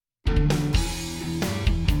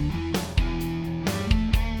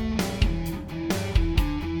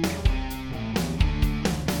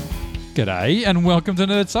G'day and welcome to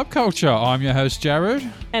Nerd Subculture. I'm your host Jared.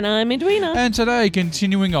 And I'm Edwina. And today,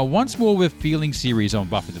 continuing our Once More with Feeling series on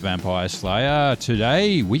Buffy the Vampire Slayer,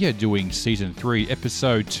 today we are doing Season 3,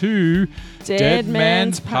 Episode 2, Dead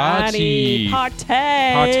Man's Party.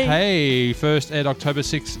 Partay. First aired October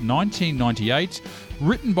 6, 1998.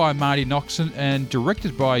 Written by Marty Noxon and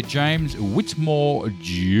directed by James Whitmore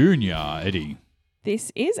Jr. Eddie.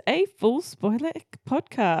 This is a full spoiler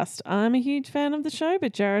podcast. I'm a huge fan of the show,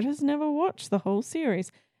 but Jared has never watched the whole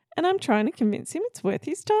series, and I'm trying to convince him it's worth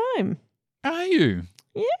his time. Are you?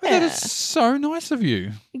 Yeah. That is so nice of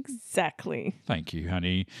you. Exactly. Thank you,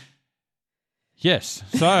 honey. Yes,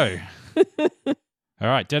 so... All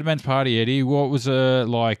right, Dead Man's Party, Eddie. What was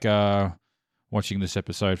like watching this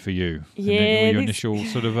episode for you? Yeah. And then your initial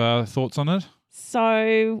sort of thoughts on it?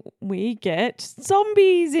 So we get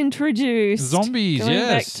zombies introduced. Zombies, Going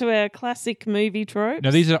back yes. to our classic movie tropes.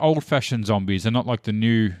 Now, these are old-fashioned zombies. They're not like the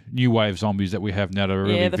new wave zombies that we have now that are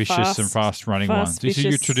really the vicious and fast-running ones. These are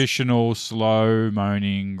your vicious. traditional, slow,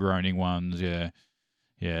 moaning, groaning ones, yeah.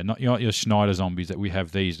 Yeah, not your Schneider zombies that we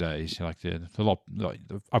have these days. Like they're a lot, like,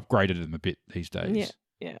 they've upgraded them a bit these days.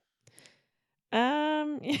 Yeah.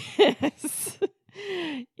 Yes.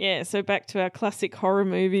 Yeah, so back to our classic horror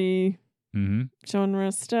movie genre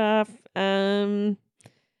stuff. This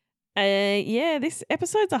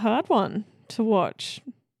episode's a hard one to watch.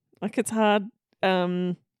 Like, it's hard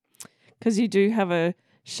because you do have a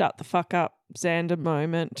shut the fuck up Xander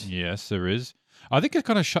moment. Yes, there is. I think it's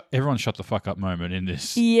kind of everyone shut the fuck up moment in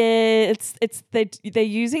this. Yeah, they're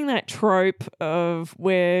using that trope of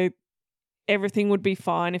where everything would be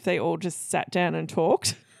fine if they all just sat down and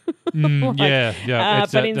talked. But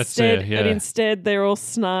instead they're all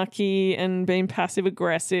snarky and being passive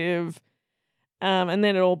aggressive, and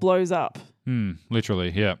then it all blows up. Literally,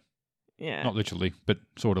 yeah. Yeah, Not literally, but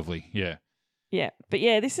sort ofly, yeah. Yeah, but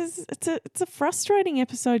yeah, it's a frustrating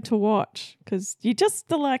episode to watch because you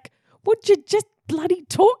just are like, would you just bloody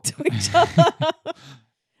talk to each other?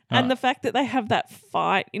 And the fact that they have that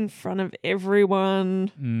fight in front of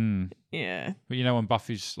everyone. Yeah. But you know when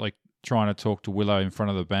Buffy's like trying to talk to Willow in front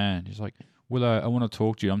of the band, he's like, Willow, I want to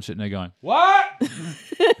talk to you. I'm sitting there going, what?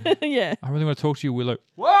 Yeah. I really want to talk to you, Willow.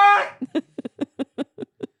 What?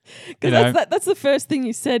 Because that's the first thing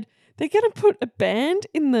you said. They're going to put a band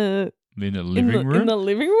in the living room? In the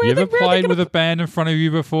living room? You ever played with a band in front of you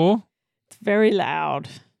before? It's very loud.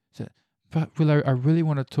 But Willow, I really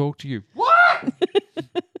want to talk to you. What?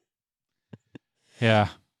 Yeah.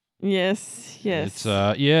 Yes. It's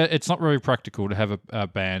it's not very practical to have a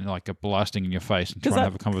band like a blasting in your face and trying to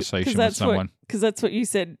have a conversation with someone. Because that's what you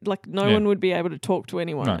said. Like no one would be able to talk to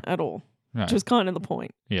anyone at all, which was kind of the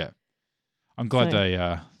point. Yeah, I'm glad they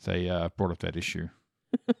brought up that issue.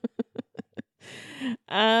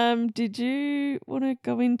 Did you want to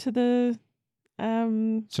go into the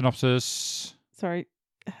synopsis? Sorry,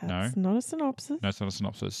 no, it's not a synopsis. No, it's not a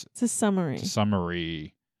synopsis. It's a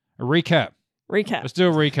summary. A recap. Let's do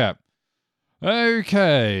a recap.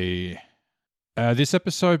 Okay. This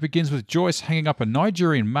episode begins with Joyce hanging up a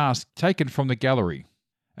Nigerian mask taken from the gallery.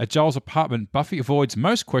 At Giles' apartment, Buffy avoids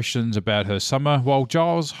most questions about her summer while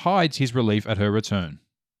Giles hides his relief at her return.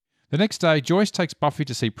 The next day, Joyce takes Buffy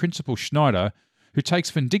to see Principal Schneider, who takes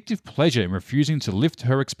vindictive pleasure in refusing to lift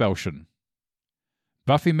her expulsion.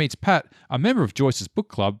 Buffy meets Pat, a member of Joyce's book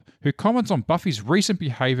club, who comments on Buffy's recent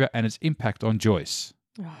behaviour and its impact on Joyce.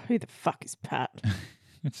 Oh, who the fuck is Pat?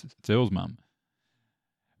 It's Earl's mum.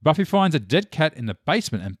 Buffy finds a dead cat in the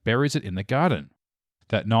basement and buries it in the garden.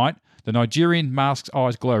 That night, the Nigerian mask's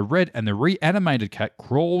eyes glow red and the reanimated cat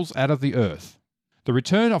crawls out of the earth. The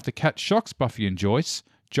return of the cat shocks Buffy and Joyce.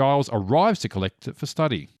 Giles arrives to collect it for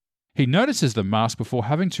study. He notices the mask before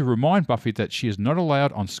having to remind Buffy that she is not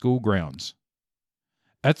allowed on school grounds.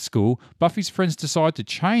 At school, Buffy's friends decide to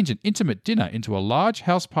change an intimate dinner into a large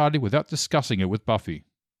house party without discussing it with Buffy.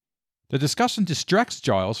 The discussion distracts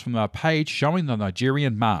Giles from a page showing the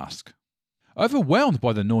Nigerian mask. Overwhelmed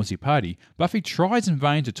by the noisy party, Buffy tries in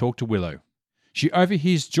vain to talk to Willow. She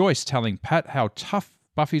overhears Joyce telling Pat how tough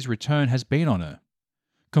Buffy's return has been on her.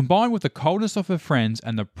 Combined with the coldness of her friends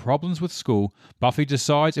and the problems with school, Buffy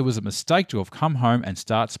decides it was a mistake to have come home and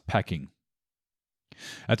starts packing.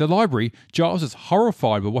 At the library, Giles is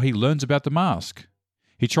horrified by what he learns about the mask.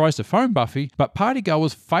 He tries to phone Buffy, but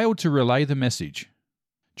partygoers failed to relay the message.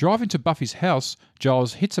 Driving to Buffy's house,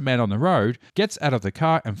 Giles hits a man on the road, gets out of the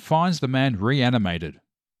car and finds the man reanimated.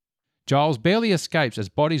 Giles barely escapes as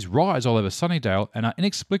bodies rise all over Sunnydale and are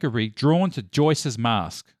inexplicably drawn to Joyce's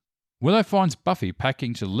mask. Willow finds Buffy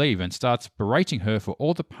packing to leave and starts berating her for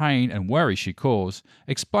all the pain and worry she caused,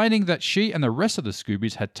 explaining that she and the rest of the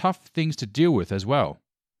Scoobies had tough things to deal with as well.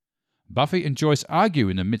 Buffy and Joyce argue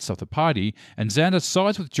in the midst of the party, and Xander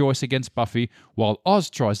sides with Joyce against Buffy while Oz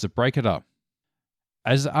tries to break it up.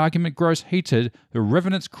 As the argument grows heated, the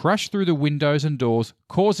Revenants crash through the windows and doors,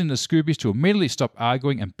 causing the Scoobies to immediately stop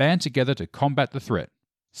arguing and band together to combat the threat.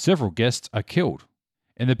 Several guests are killed.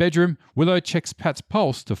 In the bedroom, Willow checks Pat's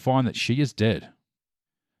pulse to find that she is dead.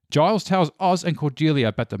 Giles tells Oz and Cordelia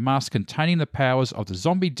about the mask containing the powers of the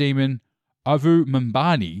zombie demon Avu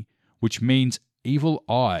Mbani, which means evil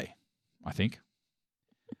eye, I think.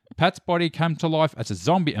 Pat's body comes to life as a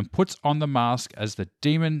zombie and puts on the mask as the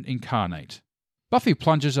demon incarnate. Buffy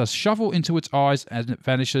plunges a shovel into its eyes and it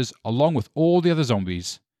vanishes along with all the other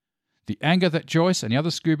zombies. The anger that Joyce and the other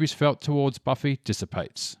Scoobies felt towards Buffy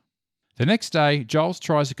dissipates. The next day, Giles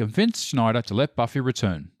tries to convince Schneider to let Buffy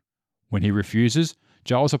return. When he refuses,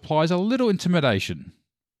 Giles applies a little intimidation.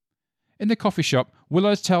 In the coffee shop,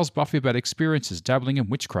 Willow tells Buffy about experiences dabbling in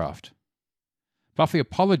witchcraft. Buffy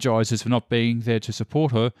apologizes for not being there to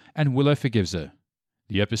support her, and Willow forgives her.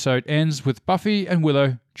 The episode ends with Buffy and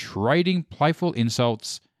Willow trading playful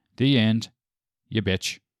insults. The end. You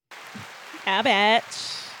bitch. I bet.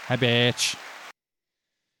 I bitch.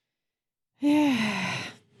 Yeah.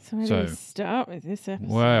 So where do we start with this episode?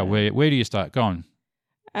 Wow, where do you start? Go on.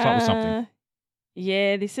 Start with something.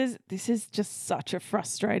 Yeah, this is just such a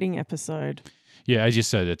frustrating episode. Yeah, as you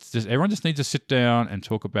said, it's just everyone just needs to sit down and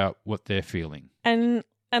talk about what they're feeling. And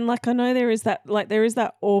like I know there is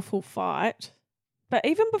that awful fight, but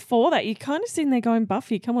even before that, you kind of sitting there going,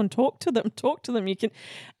 Buffy, come on, talk to them. You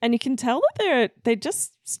can tell that they're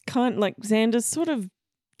just kind of like Xander's sort of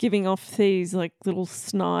giving off these like little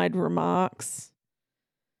snide remarks,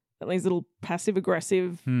 these little passive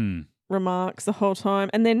aggressive remarks the whole time,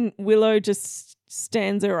 and then Willow just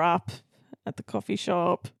stands her up at the coffee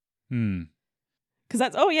shop. Because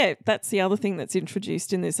that's the other thing that's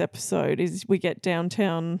introduced in this episode is we get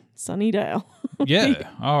downtown Sunnydale. Yeah,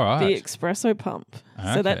 all right. The espresso pump.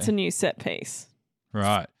 Okay. So that's a new set piece.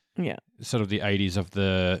 Right. Yeah. Sort of the 80s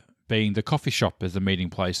of being the coffee shop as the meeting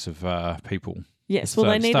place of people. Yes,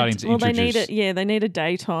 they need a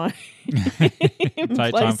daytime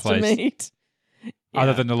daytime place to meet. Yeah.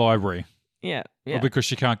 Other than the library. Yeah. Well, because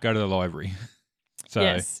she can't go to the library. So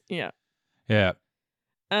yes, yeah. Yeah.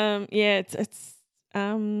 It's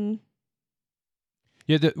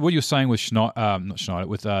what you're saying with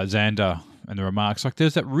Xander and the remarks, like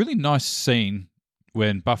there's that really nice scene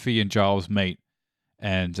when Buffy and Giles meet,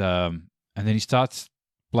 and then he starts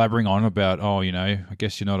blabbering on about, I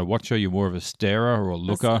guess you're not a watcher, you're more of a starer or a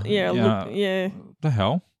looker. Yeah. The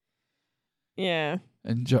hell? Yeah.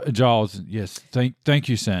 And Giles, yes, thank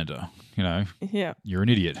you, Xander. Yeah. You're an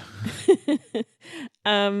idiot.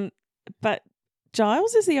 But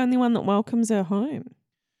Giles is the only one that welcomes her home.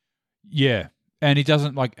 Yeah. And he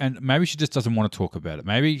doesn't and maybe she just doesn't want to talk about it.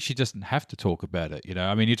 Maybe she doesn't have to talk about it.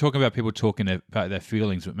 I mean, you're talking about people talking about their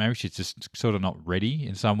feelings, but maybe she's just sort of not ready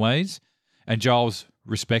in some ways. And Giles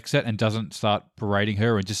respects it and doesn't start berating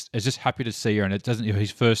her and is just happy to see her. And it doesn't,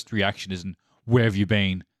 his first reaction isn't, where have you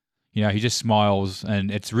been? He just smiles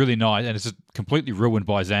and it's really nice. And it's completely ruined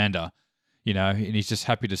by Xander, and he's just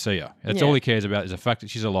happy to see her. That's all he cares about is the fact that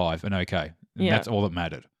she's alive and okay. And that's all that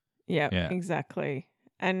mattered. Yeah, exactly.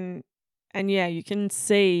 And you can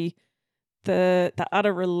see the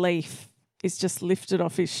utter relief is just lifted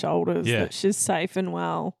off his shoulders that she's safe and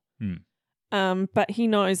well. But he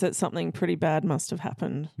knows that something pretty bad must have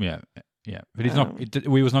happened. Yeah. But he's not.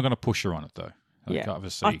 We was not going to push her on it though.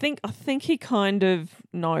 Obviously. I think he kind of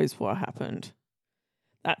knows what happened.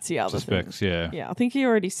 That's the other thing. Suspects, yeah. Yeah, I think he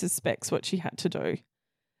already suspects what she had to do.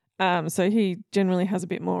 So he generally has a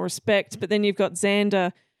bit more respect. But then you've got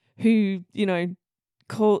Xander, who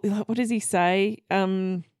what does he say?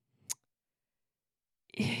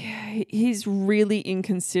 He's really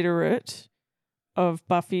inconsiderate of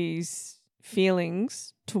Buffy's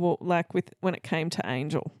feelings when it came to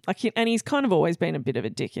Angel. And he's kind of always been a bit of a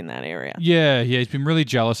dick in that area. Yeah, he's been really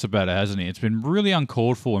jealous about it, hasn't he? It's been really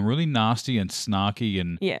uncalled for and really nasty and snarky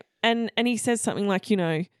and and he says something like, you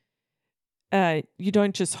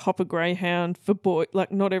don't just hop a greyhound for boy.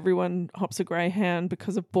 Not everyone hops a greyhound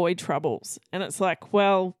because of boy troubles. And it's like,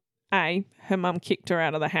 well, A, her mum kicked her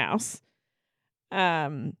out of the house.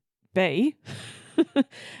 B,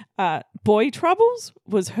 boy troubles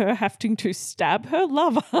was her having to stab her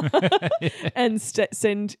lover and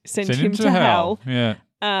send him to hell. Yeah.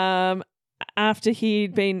 After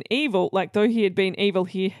he'd been evil, though he had been evil,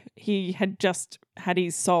 he had just had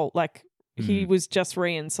his soul. He was just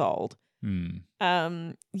re-ensouled.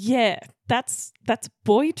 That's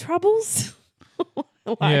boy troubles.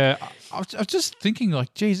 I was just thinking,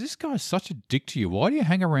 geez, this guy's such a dick to you. Why do you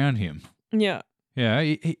hang around him? Yeah. Yeah,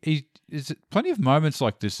 he is plenty of moments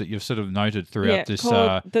like this that you've sort of noted throughout this.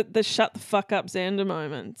 Called the shut the fuck up Xander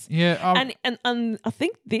moments. Yeah, and I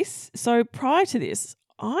think this. So prior to this,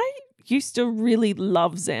 I used to really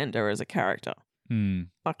love Xander as a character.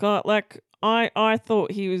 I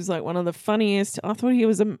thought he was like one of the funniest. I thought he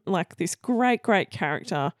was like this great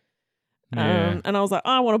character. Yeah. And I was like,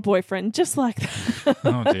 I want a boyfriend just like that.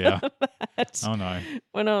 Oh dear. that Oh no.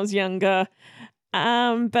 when I was younger.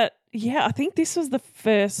 But yeah, I think this was the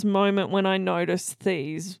first moment when I noticed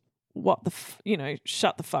these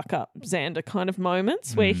shut the fuck up Xander kind of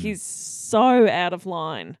moments where he's so out of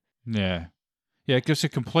line. Yeah. Yeah, it gets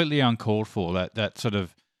completely uncalled for, that sort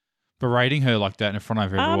of berating her like that in front of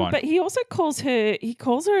everyone. But he also calls her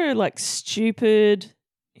like stupid.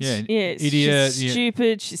 Yeah, idiot. She's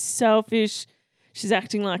stupid. She's selfish. She's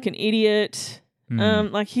acting like an idiot.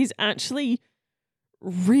 Like he's actually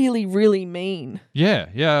really, really mean. Yeah,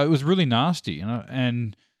 it was really nasty,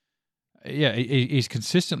 and yeah, he's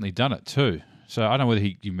consistently done it too. So I don't know whether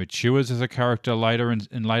he matures as a character later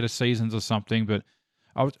in later seasons or something. But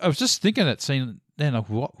I was just thinking that scene then, like,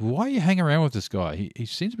 why are you hanging around with this guy? He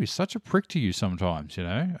seems to be such a prick to you sometimes,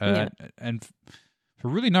 and for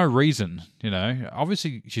really no reason,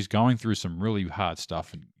 Obviously, she's going through some really hard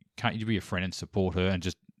stuff, and can't you be a friend and support her and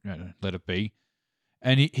just let it be?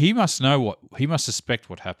 And he must know he must suspect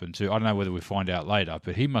what happened to. I don't know whether we find out later,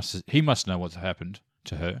 but he must know what's happened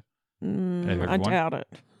to her. I doubt it.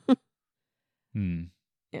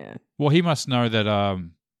 Yeah. Well, he must know that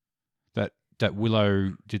that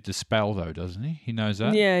Willow did the spell, though, doesn't he? He knows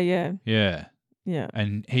that. Yeah. Yeah.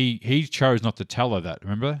 And he chose not to tell her that.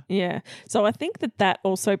 Remember? Yeah. So I think that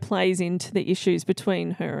also plays into the issues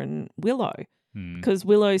between her and Willow, because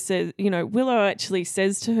Willow actually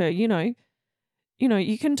says to her, you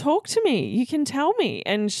can talk to me, you can tell me,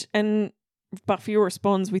 and Buffy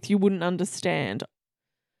responds with, "You wouldn't understand."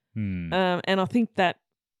 And I think that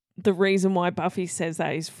the reason why Buffy says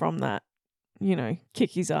that is from that,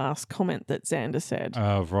 kick his ass comment that Xander said.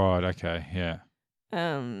 Oh, right, okay, yeah.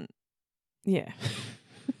 Yeah.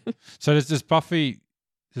 So does Buffy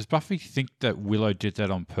think that Willow did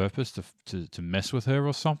that on purpose to mess with her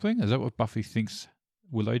or something? Is that what Buffy thinks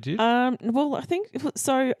Willow did? Well, I think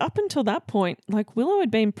so. Up until that point, like, Willow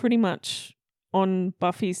had been pretty much on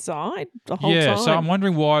Buffy's side the whole time. Yeah, so I'm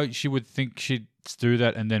wondering why she would think she'd do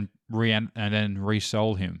that and then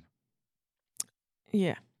resole him.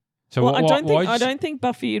 Yeah. So I don't think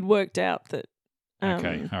Buffy had worked out that.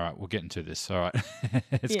 Okay, all right, we'll get into this. All right,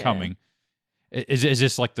 it's coming. Is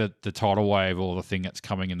this like the tidal wave or the thing that's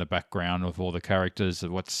coming in the background of all the characters?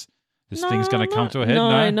 Thing's going to come to a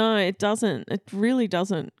head? No, it doesn't. It really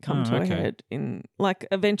doesn't come to a head.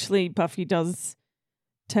 Eventually Buffy does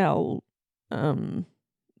tell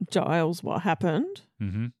Giles what happened.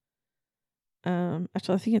 Mm-hmm.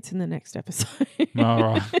 Actually, I think it's in the next episode. All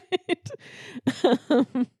right.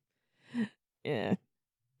 Yeah.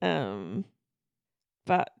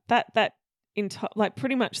 But that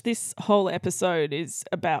pretty much this whole episode is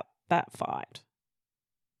about that fight.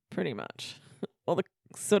 Pretty much. Or the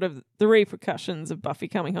sort of the repercussions of Buffy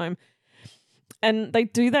coming home. And they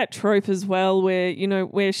do that trope as well where,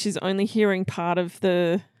 where she's only hearing part of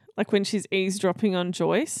like when she's eavesdropping on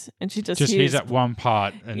Joyce and she just hears that one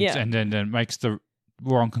part and then makes the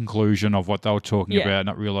wrong conclusion of what they were talking about,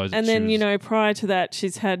 not realizing. And then, prior to that,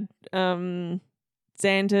 she's had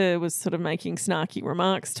Xander was sort of making snarky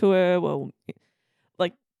remarks to her. Well,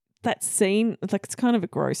 like that scene, like it's kind of a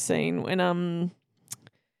gross scene when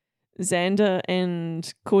Xander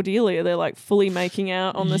and Cordelia, they're like fully making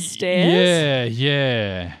out on the stairs.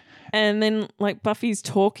 Yeah. And then like Buffy's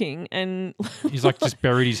talking and he's like just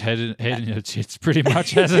buried his head in her tits pretty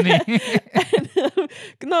much, hasn't he?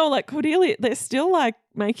 No, like Cordelia, they're still like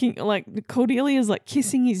making, like Cordelia's like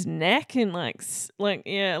kissing his neck and like someone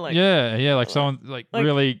like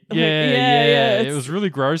really, it was really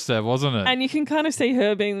gross there, wasn't it? And you can kind of see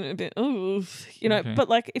her being a bit, but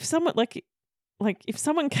like if someone if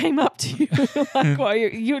someone came up to you, like, well,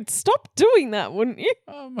 you'd stop doing that, wouldn't you?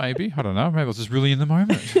 Maybe. I don't know. Maybe I was just really in the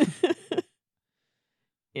moment.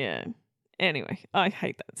 Yeah. Anyway, I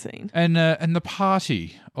hate that scene. And the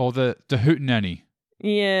party or the hootenanny.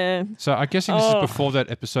 Yeah. So I guess this is before that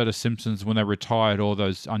episode of Simpsons when they retired all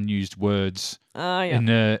those unused words. In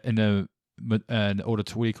the order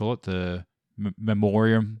to, what do you call it? The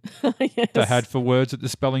memoriam yes. they had for words at the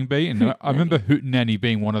spelling bee, and I remember hootenanny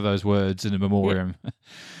being one of those words in the memoriam.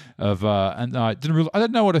 And I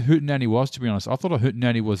didn't know what a hootenanny was, to be honest. I thought a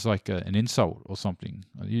hootenanny was like an insult or something.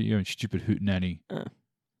 You're a stupid hootenanny.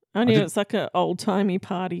 I knew it's like an old timey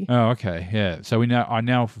party. Oh, okay, yeah. So I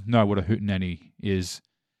now know what a hootenanny is.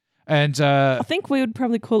 And I think we would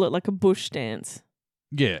probably call it like a bush dance.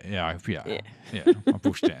 yeah, a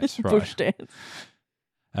bush dance, right? Bush dance.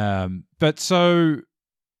 But so,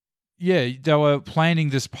 yeah, they were planning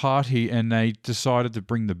this party and they decided to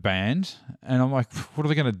bring the band. And I'm like, what are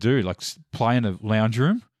they going to do? Like play in a lounge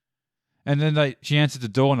room? And then she answered the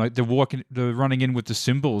door and like they're running in with the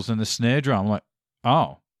cymbals and the snare drum. I'm like,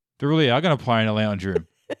 oh, they really are going to play in a lounge room.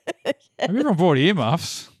 Have everyone brought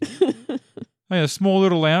earmuffs? A small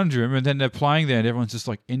little lounge room, and then they're playing there, and everyone's just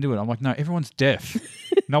like into it. I'm like, no, everyone's deaf.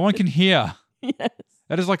 No one can hear. Yes.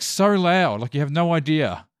 That is like so loud. Like you have no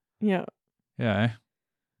idea. Yeah. Yeah.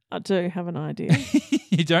 I do have an idea.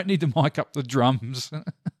 You don't need to mic up the drums.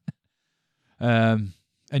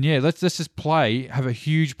 And yeah, let's just have a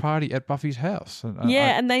huge party at Buffy's house.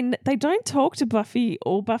 And they don't talk to Buffy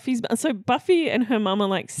or Buffy's. So Buffy and her mum are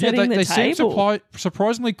like setting the they table. seem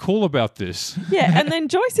surprisingly cool about this. Yeah, and then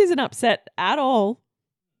Joyce isn't upset at all.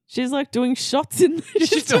 She's like doing shots in.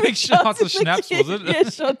 She's doing shots of schnapps, was it? Yeah,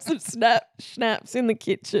 shots of schnapps in the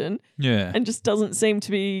kitchen. Yeah, and just doesn't seem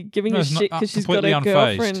to be giving a shit because she's got completely a unfazed.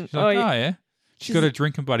 girlfriend. She's like, oh yeah, she's got a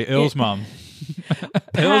drinking buddy. Earl's mum.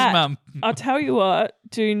 Earl's mum. I'll tell you what.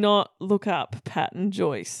 Do not look up Pat and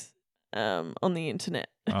Joyce on the internet.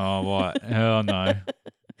 Oh, what? Oh, no.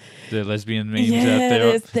 The lesbian memes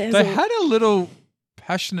out there. They had a little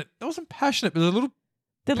passionate, it wasn't passionate, but a little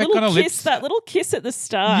the little kiss, lips. That little kiss at the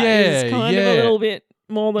start is kind of a little bit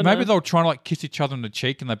more than maybe they were trying to like kiss each other on the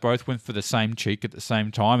cheek and they both went for the same cheek at the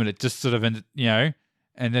same time and it just sort of ended,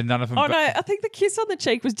 and then none of them... Oh, no, I think the kiss on the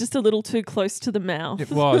cheek was just a little too close to the mouth.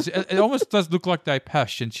 It was. It almost does look like they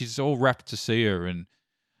pashed and she's all rapt to see her and...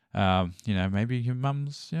 maybe your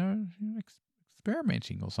mum's,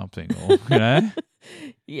 experimenting or something, or,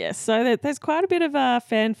 Yes, so there's quite a bit of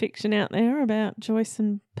fan fiction out there about Joyce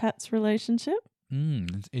and Pat's relationship.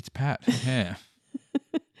 It's Pat, yeah.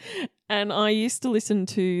 And I used to listen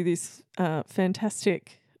to this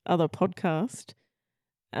fantastic other podcast.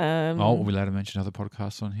 Are we allowed to mention other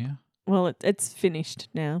podcasts on here? Well, it's finished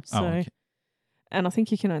now, so... okay. And I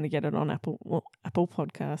think you can only get it on Apple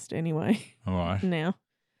Podcast anyway. All right. Now.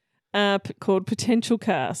 Called Potential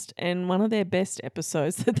Cast, and one of their best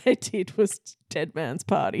episodes that they did was Dead Man's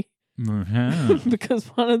Party. Mm-hmm. Because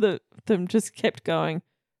one of them just kept going,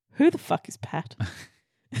 who the fuck is Pat?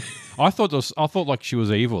 I thought like she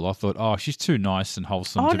was evil. I thought, oh, she's too nice and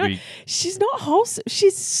wholesome to be. She's not wholesome.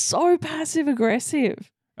 She's so passive aggressive.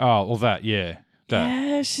 Oh, well, that. Yeah,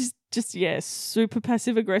 she's just super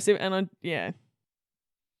passive aggressive, and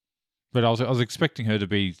But I was expecting her to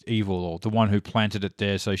be evil or the one who planted it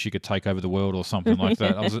there so she could take over the world or something like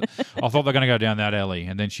that. I thought they were going to go down that alley,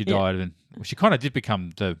 and then she died, and she kind of did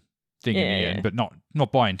become the thing in the end, but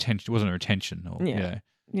not by intention. It wasn't her intention. Or,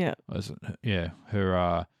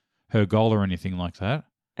 her goal or anything like that.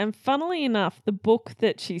 And funnily enough, the book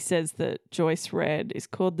that she says that Joyce read is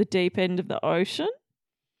called The Deep End of the Ocean,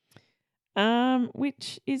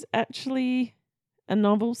 which is actually a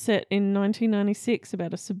novel set in 1996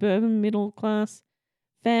 about a suburban middle-class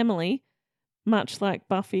family, much like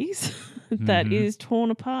Buffy's, that is torn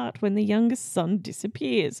apart when the youngest son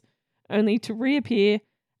disappears, only to reappear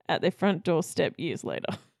at their front doorstep years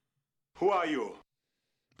later. Who are you?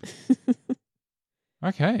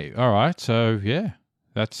 Okay, all right. So, yeah,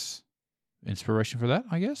 that's inspiration for that,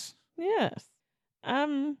 I guess. Yes.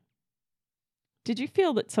 Did you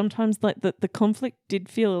feel that sometimes like the conflict did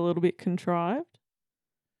feel a little bit contrived?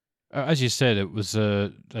 As you said, it was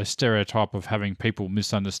a stereotype of having people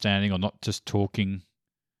misunderstanding or not just talking,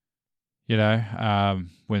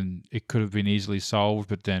 when it could have been easily solved,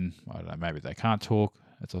 but then, I don't know, maybe they can't talk,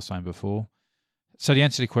 as I was saying before. So the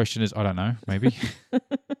answer to the question is, I don't know, maybe.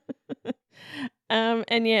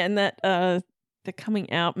 And that the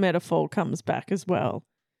coming out metaphor comes back as well.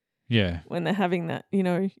 Yeah. When they're having that,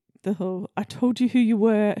 the whole, I told you who you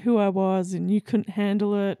were, who I was, and you couldn't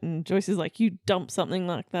handle it. And Joyce is like, you dumped something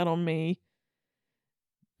like that on me.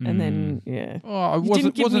 And then, you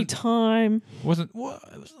didn't give me time. It was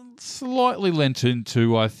slightly lent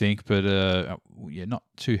into, I think, but not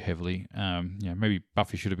too heavily. Maybe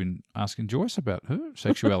Buffy should have been asking Joyce about her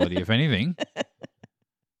sexuality, if anything.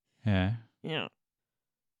 Yeah. Yeah.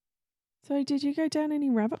 So did you go down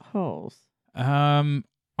any rabbit holes?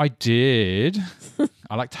 I did.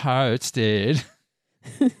 I like toads did.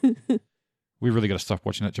 We really got to stop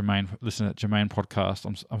watching that listening to that Jermaine podcast.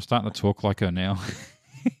 I'm starting to talk like her now.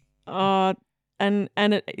 And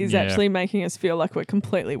it is actually making us feel like we're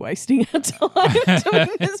completely wasting our time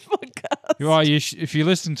doing this podcast. Well, if you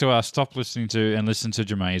listen to us, stop listening to and listen to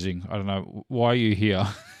Jamazing. I don't know. Why are you here?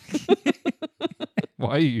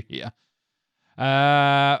 Why are you here?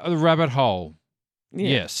 The rabbit hole. Yeah.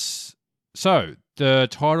 Yes. So, the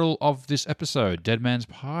title of this episode, Dead Man's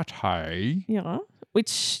Party. Yeah.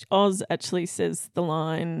 Which Oz actually says the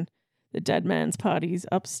line, the dead man's party's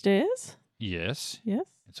upstairs. Yes. Yes.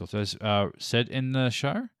 It's also said in the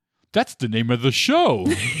show. That's the name of the show.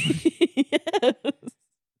 Yes.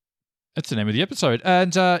 That's the name of the episode.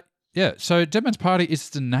 And so Dead Man's Party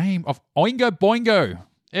is the name of Oingo Boingo.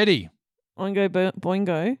 Eddie. Oingo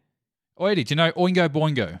Boingo. Oh, Eddie, do you know Oingo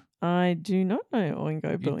Boingo? I do not know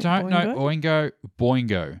Oingo Boingo. You don't know Oingo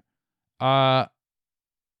Boingo.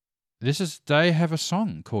 They have a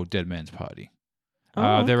song called Dead Man's Party.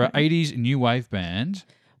 They're an okay. 80s new wave band.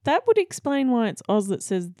 That would explain why it's Oz that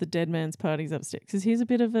says the dead man's party's upstairs, because he's a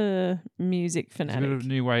bit of a music It's fanatic. a bit of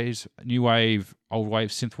new wave, old wave,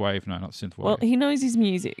 synth wave. No, not synth wave. Well, he knows his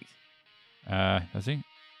music. Does he?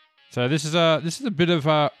 So this is a bit of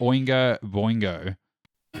Oingo Boingo.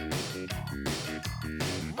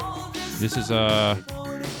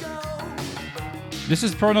 This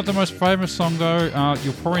is probably not the most famous song though.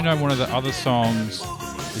 You'll probably know one of the other songs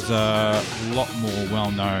is a lot more well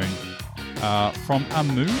known from a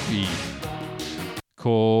movie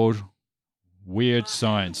called Weird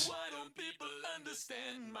Science.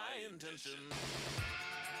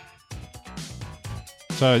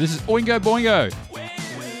 So this is Oingo Boingo.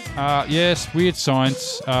 Yes, Weird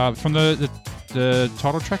Science from the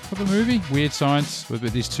title track for the movie, Weird Science, with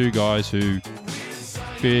these two guys who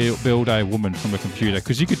build a woman from a computer,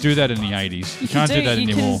 because you could do that in the 80s. You can't do that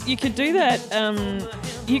anymore. You could do that.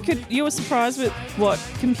 You were surprised with what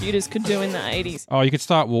computers could do in the 80s. Oh, you could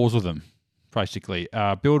start wars with them, basically.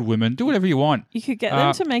 Build women, do whatever you want. You could get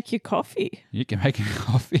them to make you coffee. You can make a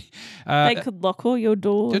coffee. They could lock all your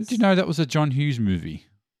doors. Did you know that was a John Hughes movie?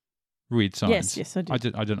 Weird Science. Yes, I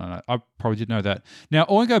did. I didn't know that. I probably did know that. Now,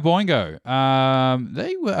 Oingo Boingo,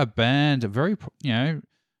 they were a band,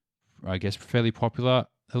 I guess fairly popular.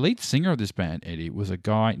 The lead singer of this band, Eddie, was a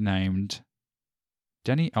guy named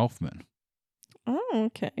Danny Elfman. Oh,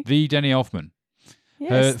 okay. The Danny Elfman.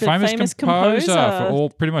 Yes, the famous composer for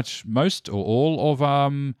pretty much most or all of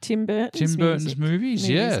Tim Burton's movies.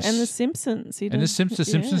 Yes. And The Simpsons. And the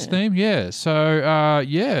Simpsons theme, yeah. So,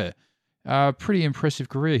 pretty impressive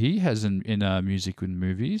career he has in music and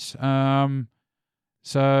movies. It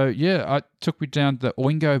took me down to the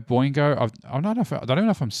Oingo Boingo. I don't even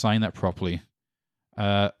know if I'm saying that properly.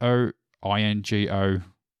 Oingo Boingo.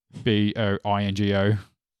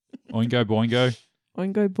 Oingo Boingo.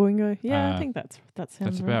 Oingo Boingo. Yeah, I think that sounds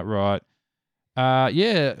That's about right.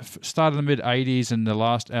 Started in the mid 80s, and the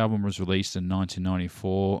last album was released in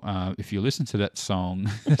 1994. If you listen to that song,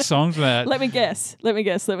 the song's that. Let me guess. So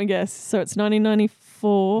it's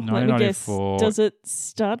 1994. Let me guess. Does it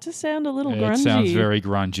start to sound a little grungy? It sounds very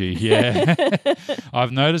grungy, yeah.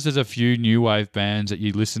 I've noticed there's a few new wave bands that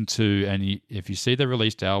you listen to, and if you see the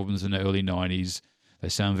released albums in the early 90s, they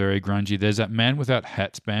sound very grungy. There's that Man Without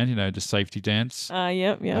Hats band, the Safety Dance.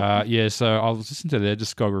 Yep. So I was listening to their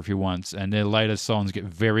discography once, and their later songs get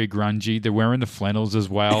very grungy. They're wearing the flannels as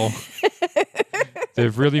well.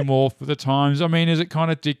 They've really morphed for the times. I mean, is it kind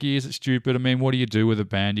of dicky? Is it stupid? I mean, what do you do with a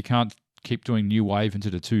band? You can't keep doing new wave into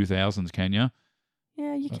the 2000s, can you?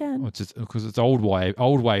 Yeah, you can. Because it's old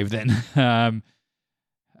wave then.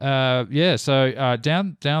 So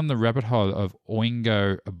down the rabbit hole of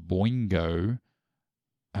Oingo Boingo,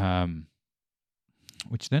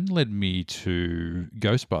 which then led me to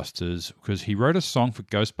Ghostbusters, because he wrote a song for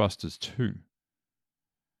Ghostbusters 2.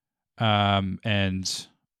 And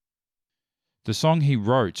the song he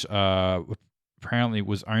wrote apparently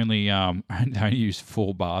was only used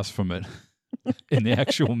 4 bars from it in the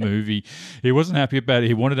actual movie. He wasn't happy about it.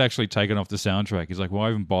 He wanted to actually take it off the soundtrack. He's like, why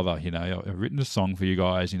even bother? I've written a song for you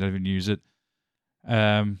guys. You don't even use it.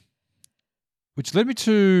 Which led me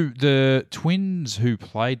to the twins who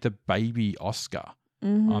played the baby Oscar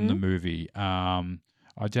on the movie.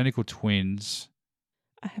 Identical twins.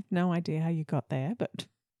 I have no idea how you got there, but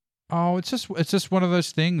it's just one of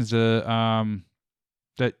those things that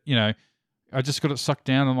I just got it sucked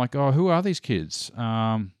down. I'm like, who are these kids?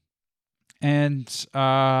 And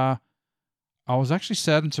I was actually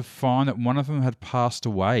saddened to find that one of them had passed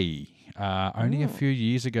away only a few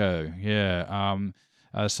years ago. Yeah.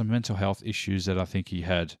 Some mental health issues that I think he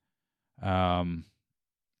had. And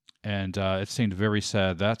it seemed very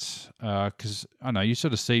sad because I know you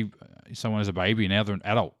sort of see someone as a baby, and now they're an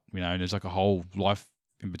adult, and there's like a whole life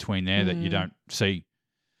in between there that you don't see.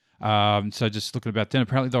 So just looking about then,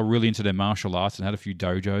 apparently they were really into their martial arts and had a few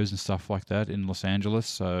dojos and stuff like that in Los Angeles.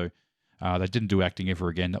 So they didn't do acting ever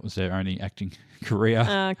again. That was their only acting career.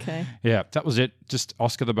 Okay. Yeah, that was it. Just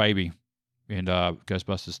Oscar the baby and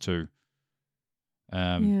Ghostbusters 2.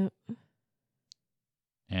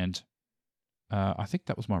 And I think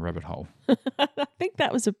that was my rabbit hole. I think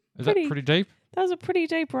that was Is that pretty deep? That was a pretty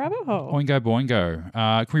deep rabbit hole. Oingo boingo.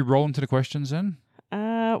 Can we roll into the questions then?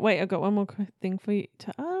 Wait, I've got one more thing for you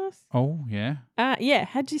to ask. Oh, yeah. Yeah,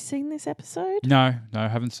 had you seen this episode? No, I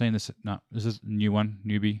haven't seen this. No, this is a new one,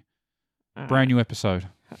 newbie. Brand new episode.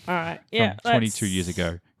 All right. Yeah. From 22 years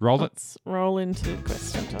ago. Roll it. Let's roll into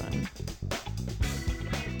question time.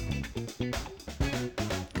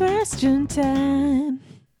 Question time.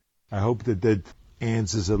 I hope that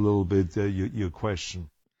answers a little bit your question.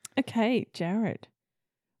 Okay, Jared.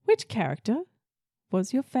 Which character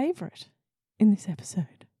was your favourite in this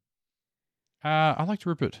episode? I liked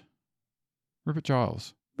Rupert. Rupert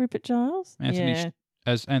Giles. Rupert Giles?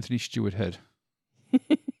 As Anthony Stewart Head.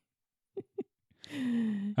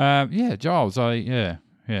 Yeah, Giles. I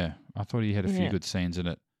thought he had a few good scenes in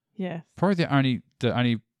it. Yeah. Probably the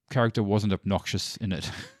only character wasn't obnoxious in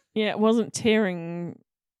it. Yeah, it wasn't tearing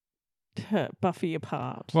Buffy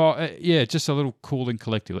apart. Well, just a little cool and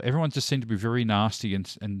collected. Everyone just seemed to be very nasty and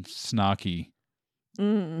snarky.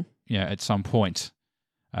 Yeah, at some point.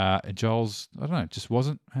 Giles, I don't know, just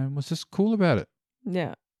wasn't and was just cool about it.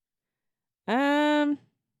 Yeah.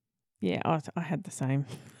 Yeah, I had the same.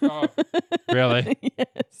 Oh, really?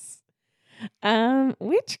 Yes.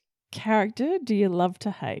 Which character do you love to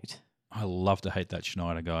hate? I love to hate that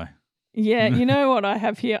Schneider guy. Yeah, you know what I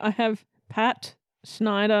have here? I have Pat,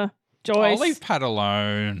 Schneider, Joyce. Oh, leave Pat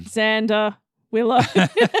alone. Xander, Willow.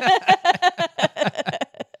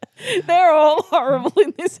 They're all horrible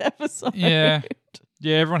in this episode. Yeah.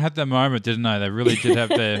 Yeah, everyone had their moment, didn't they? They really did have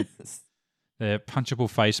their punchable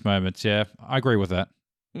face moments. Yeah, I agree with that.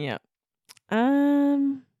 Yeah.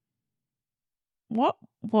 What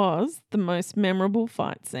was the most memorable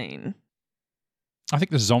fight scene? I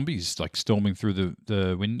think the zombies like storming through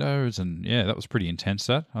the windows, and yeah, that was pretty intense.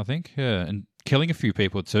 That I think, yeah, and killing a few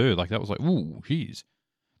people too. Like that was like, ooh, geez,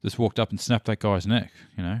 just walked up and snapped that guy's neck.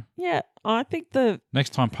 You know. Yeah, I think the next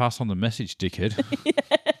time pass on the message, dickhead.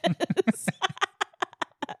 Yes.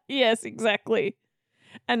 Yes, exactly.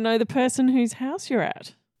 And know the person whose house you're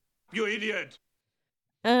at. You idiot.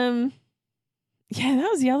 Yeah, that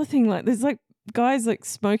was the other thing. Like, there's like guys like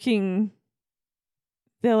smoking.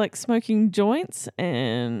 They're like smoking joints,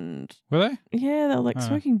 and were they? Yeah, they're like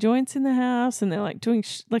smoking joints in the house, and they're like doing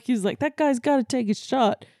like he's like that guy's got to take a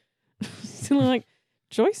shot. So like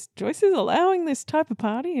Joyce is allowing this type of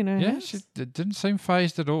party in her house. Yeah, she didn't seem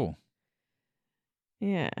phased at all.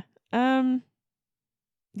 Yeah.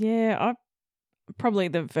 Yeah, I probably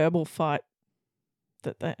the verbal fight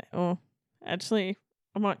actually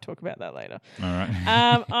I might talk about that later. All right.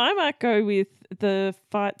 I might go with the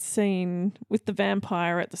fight scene with the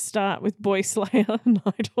vampire at the start with Boy Slayer and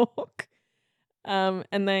Nighthawk.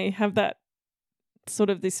 And they have that sort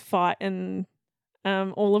of this fight and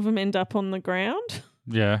all of them end up on the ground.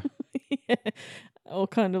 Yeah. Yeah. All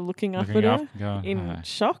kind of looking up at her in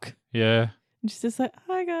shock. Yeah. And she's just like,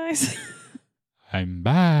 hi guys. I'm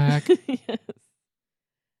back. Yes.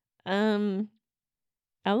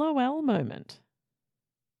 LOL moment.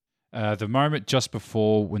 The moment just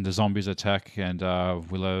before when the zombies attack and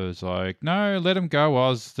Willow's like, no, let him go,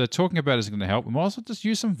 Oz. They're talking about it's going to help. We might as well just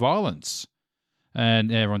use some violence.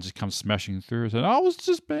 And everyone just comes smashing through and I was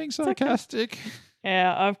just being sarcastic.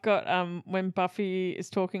 Yeah, I've got when Buffy is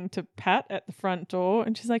talking to Pat at the front door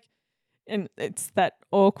and she's like, and it's that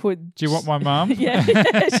awkward. Do you want my mum? Yeah,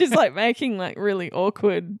 she's like making like really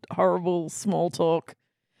awkward, horrible small talk.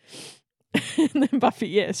 And then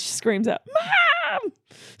Buffy, she screams out, Mom!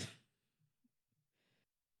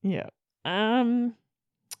 Yeah.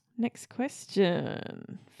 Next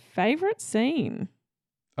question. Favorite scene?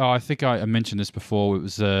 Oh, I think I mentioned this before. It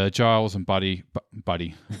was Giles and Buffy,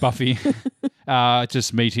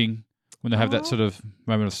 just meeting when they have that sort of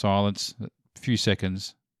moment of silence, a few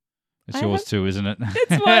seconds. It's yours too, isn't it?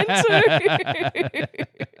 It's mine too.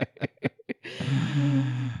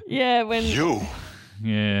 Yeah, when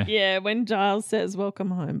Yeah, when Giles says, "Welcome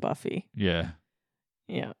home, Buffy." Yeah.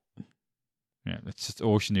 Yeah. Yeah, that's just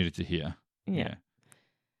all she needed to hear. Yeah.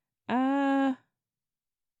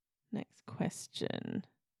 Next question.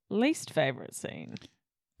 Least favorite scene.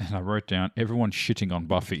 And I wrote down everyone shitting on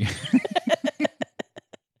Buffy.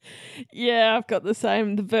 Yeah, I've got the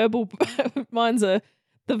same. The verbal mine's the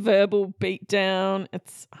verbal beatdown.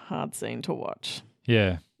 It's a hard scene to watch.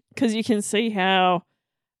 Yeah. Because you can see how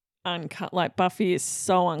like Buffy is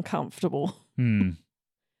so uncomfortable.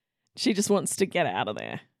 She just wants to get out of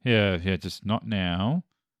there. Yeah, just not now.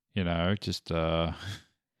 You know, just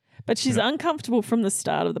But she's uncomfortable from the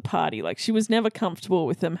start of the party. Like she was never comfortable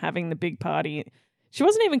with them having the big party. She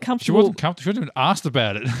wasn't even She comfortable. wasn't comfortable. She wasn't even asked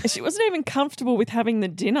about it. She wasn't even comfortable with having the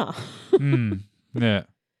dinner. Yeah.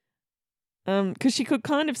 Because she could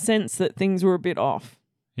kind of sense that things were a bit off.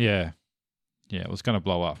 Yeah. Yeah, it was going to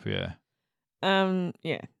blow up, yeah.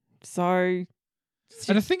 Yeah. So.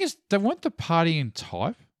 And the thing is, they weren't the partying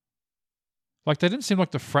type. Like, they didn't seem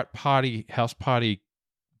like the frat party, house party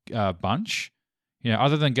bunch. You know,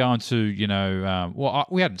 other than going to, you know,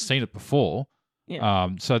 we hadn't seen it before. Yeah.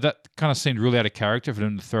 So that kind of seemed really out of character for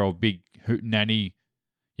them to throw a big hootenanny,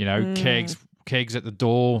 you know, kegs at the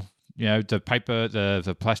door, you know, the paper,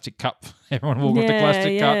 the plastic cup. Everyone walked with the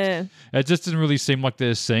plastic cups. It just didn't really seem like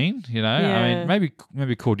their scene, you know. I mean,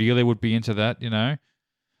 maybe Cordelia would be into that, you know.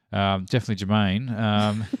 Definitely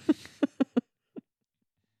Jermaine.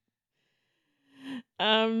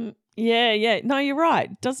 Yeah. No, you're right.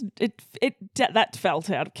 That felt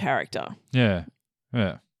out of character. Yeah.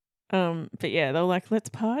 But yeah, they were like, let's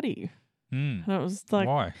party. And it was like,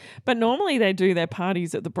 why? But normally they do their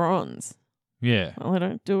parties at the Bronze. Yeah. Well, they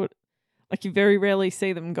don't do it. Like, you very rarely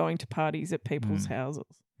see them going to parties at people's houses.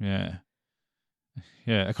 Yeah.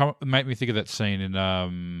 Yeah. It made me think of that scene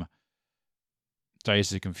in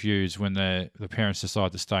Dazed and Confused when the parents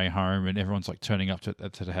decide to stay home and everyone's like turning up to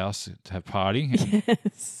the house to have a party.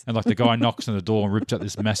 Yes. And like the guy knocks on the door and rips out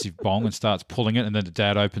this massive bong and starts pulling it, and then the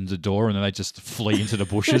dad opens the door and then they just flee into the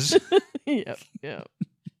bushes. Yep. As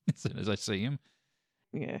soon as I see him.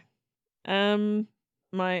 Yeah.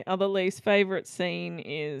 My other least favourite scene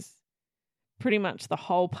is pretty much the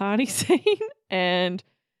whole party scene and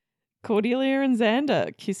Cordelia and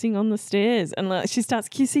Xander kissing on the stairs, and like she starts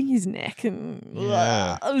kissing his neck, and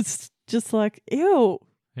I was just like, ew.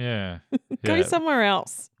 Yeah. Go somewhere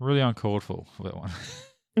else. Really uncalled for that one.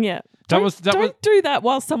 Yeah. Don't do that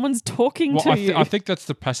while someoyone's talking to you. I think that's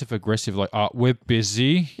the passive aggressive, like, we're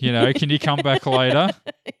busy, you know, can you come back later?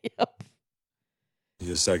 Yep.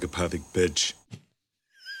 You psychopathic bitch.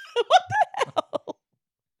 What the hell?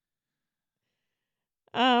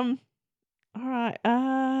 All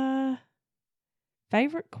right.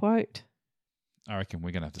 Favorite quote? I reckon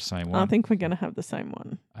we're going to have the same one. I think we're going to have the same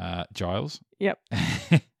one. Giles? Yep.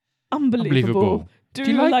 Unbelievable. Do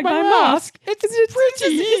you you like my mask? It's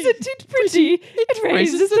pretty. Isn't it pretty? It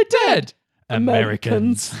raises the dead.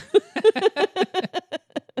 Americans.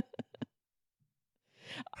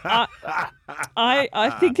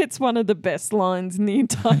 I think it's one of the best lines in the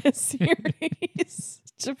entire series,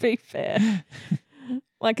 to be fair.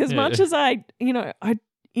 Like, as much as I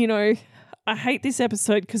hate this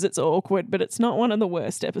episode because it's awkward, but it's not one of the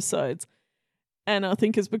worst episodes. And I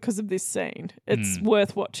think it's because of this scene. It's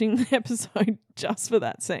worth watching the episode just for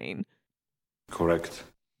that scene. Correct.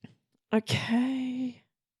 Okay.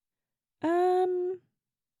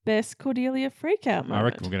 Best Cordelia freakout moment. I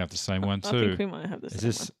reckon we're going to have the same one too. I think we might have the same one.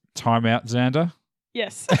 Is this timeout, Xander?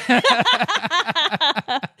 Yes.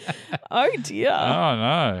 Oh, dear. Oh,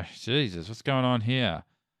 no. Jesus, what's going on here?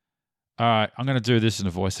 All right, I'm going to do this in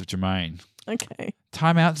the voice of Jermaine. Okay.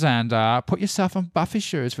 Time out, Xander. Put yourself on Buffy's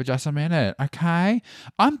shoes for just a minute, okay?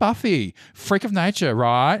 I'm Buffy, freak of nature,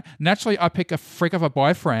 right? Naturally, I pick a freak of a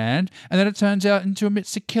boyfriend, and then it turns out into a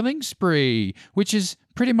killing spree, which is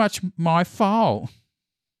pretty much my fault.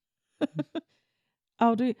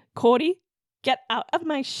 I'll do. Cordy, get out of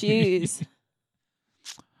my shoes.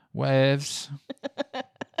 Waves.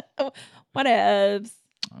 Whatevs.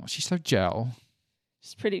 Oh, she's so gel.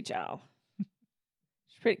 She's pretty gel.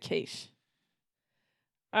 She's pretty quiche.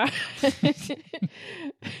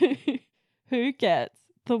 Who gets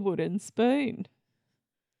the wooden spoon?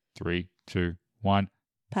 3, 2, 1.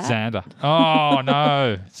 Pat. Xander. Oh,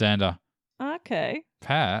 no. Xander. Okay.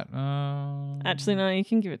 Pat? Actually, no, you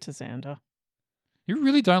can give it to Xander. You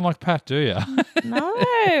really don't like Pat, do you? No.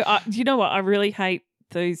 You know what? I really hate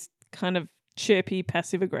those kind of chirpy,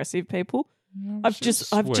 passive-aggressive people. I've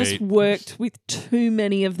just worked with too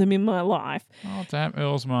many of them in my life. Oh, damn,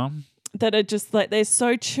 Earl's mum. That are just like, they're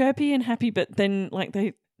so chirpy and happy, but then like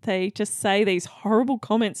they just say these horrible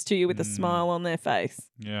comments to you with a smile on their face.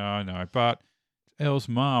 Yeah, I know. But Earl's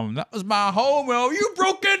mum, that was my home, Earl. You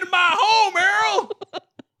broke into my home, Earl.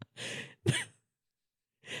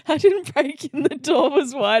 I didn't break in. The door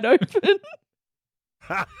was wide open.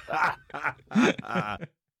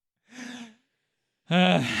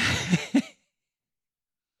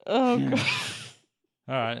 Oh, God. All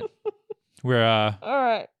right. We're, All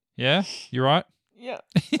right. yeah? You right? Yeah.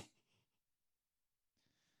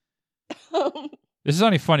 This is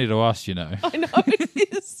only funny to us, you know. I know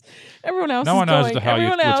it is. Everyone else No is one knows going, the hell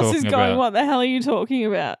everyone we're else is talking going, about. what the hell are you talking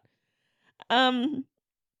about?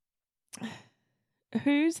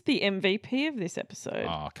 who's the MVP of this episode?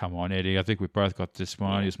 Oh, come on, Eddie. I think we both got this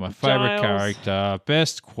one. Yeah. He's my favourite Giles. character.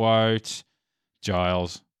 Best quote,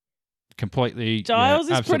 Giles. Completely. Giles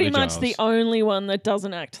yeah, is pretty absolutely much the Giles. only one that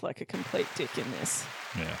doesn't act like a complete dick in this.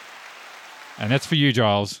 Yeah. And that's for you,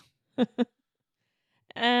 Giles.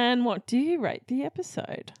 And what do you rate the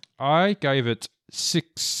episode? I gave it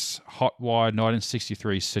 6 Hotwire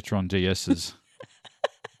 1963 Citroen DS's.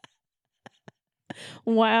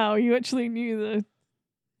 Wow, you actually knew the.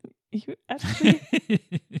 You actually.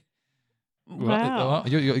 Wow.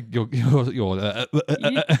 You're,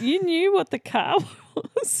 You knew what the car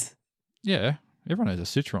was? yeah, everyone has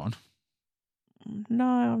a Citroen.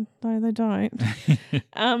 No, they don't.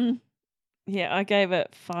 Yeah, I gave it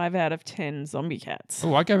 5 out of 10 zombie cats.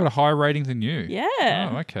 Oh, I gave it a higher rating than you. Yeah.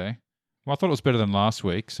 Oh, okay. Well, I thought it was better than last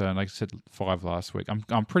week, so like I said 5 last week.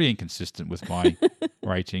 I'm pretty inconsistent with my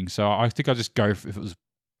rating, so I think I'll just go if it was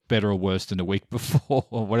better or worse than the week before,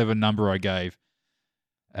 or whatever number I gave.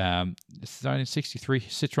 It's only 63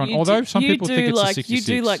 Citroen, although some people think it's a 66. You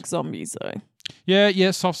do like zombies, though.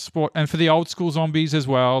 Yeah, soft spot. And for the old school zombies as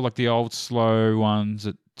well, like the old slow ones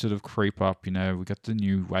that sort of creep up, we got the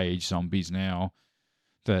new age zombies now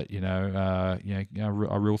that,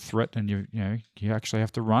 a real threat, and you actually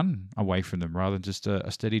have to run away from them rather than just a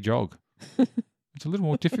steady jog. It's a little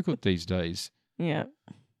more difficult these days. Yeah.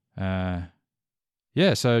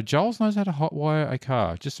 Yeah, so Giles knows how to hotwire a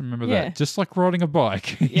car. Just remember Yeah. that. Just like riding a bike.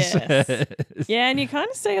 he Yes. says. Yeah, and you kind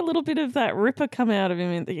of see a little bit of that ripper come out of him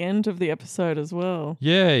at the end of the episode as well.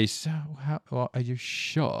 Yeah, he's, are you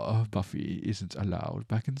sure Buffy isn't allowed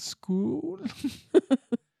back in school?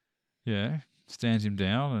 Yeah, stands him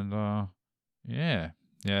down and yeah.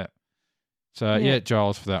 So Yeah. yeah,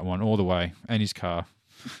 Giles for that one all the way, and his car,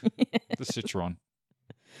 the Citroen.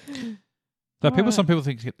 Though some people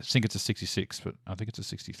think it's a 66, but I think it's a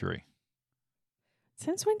 63.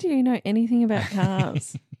 Since when do you know anything about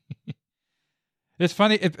cars? It's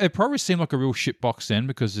funny. It probably seemed like a real shitbox then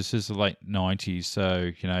because this is the late 90s,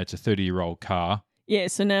 so it's a 30-year-old car. Yeah,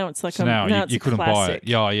 so now it's like So now it's you a couldn't classic.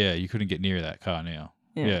 buy it. Yeah, you couldn't get near that car now.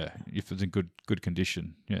 Yeah, if it's in good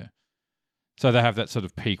condition. Yeah. So they have that sort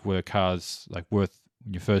of peak where cars like worth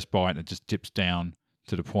when you first buy it, it just dips down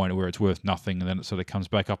to the point where it's worth nothing, and then it sort of comes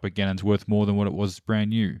back up again and it's worth more than what it was brand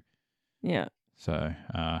new. Yeah. So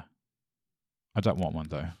I don't want one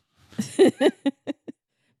though.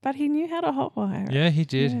 But he knew how to hotwire it. Yeah, he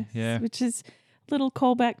did. Yes, Yeah. Which is a little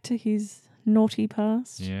callback to his naughty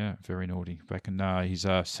past. Yeah, very naughty. Back in his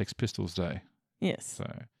Sex Pistols day. Yes. So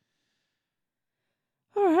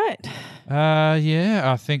All right.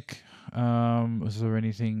 yeah, I think was there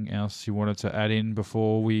anything else you wanted to add in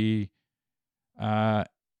before we end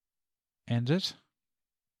it?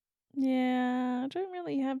 Yeah, I don't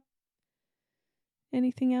really have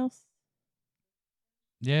anything else.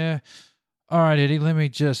 Yeah. All right, Eddie, let me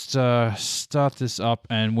just start this up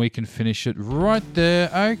and we can finish it right there.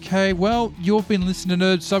 Okay, well, you've been listening to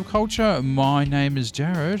Nerd Subculture. My name is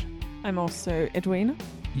Jared. I'm also Edwina.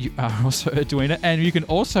 You are also Edwina, and you can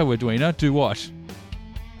also, Edwina, do what?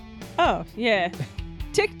 Oh, yeah.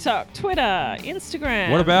 TikTok, Twitter,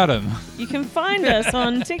 Instagram. What about him? You can find us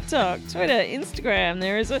on TikTok, Twitter, Instagram.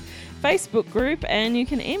 There is a Facebook group, and you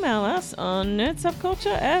can email us on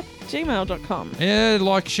nerdsubculture@gmail.com. Yeah,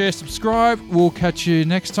 like, share, subscribe. We'll catch you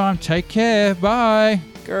next time. Take care. Bye.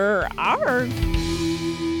 Grr, arg.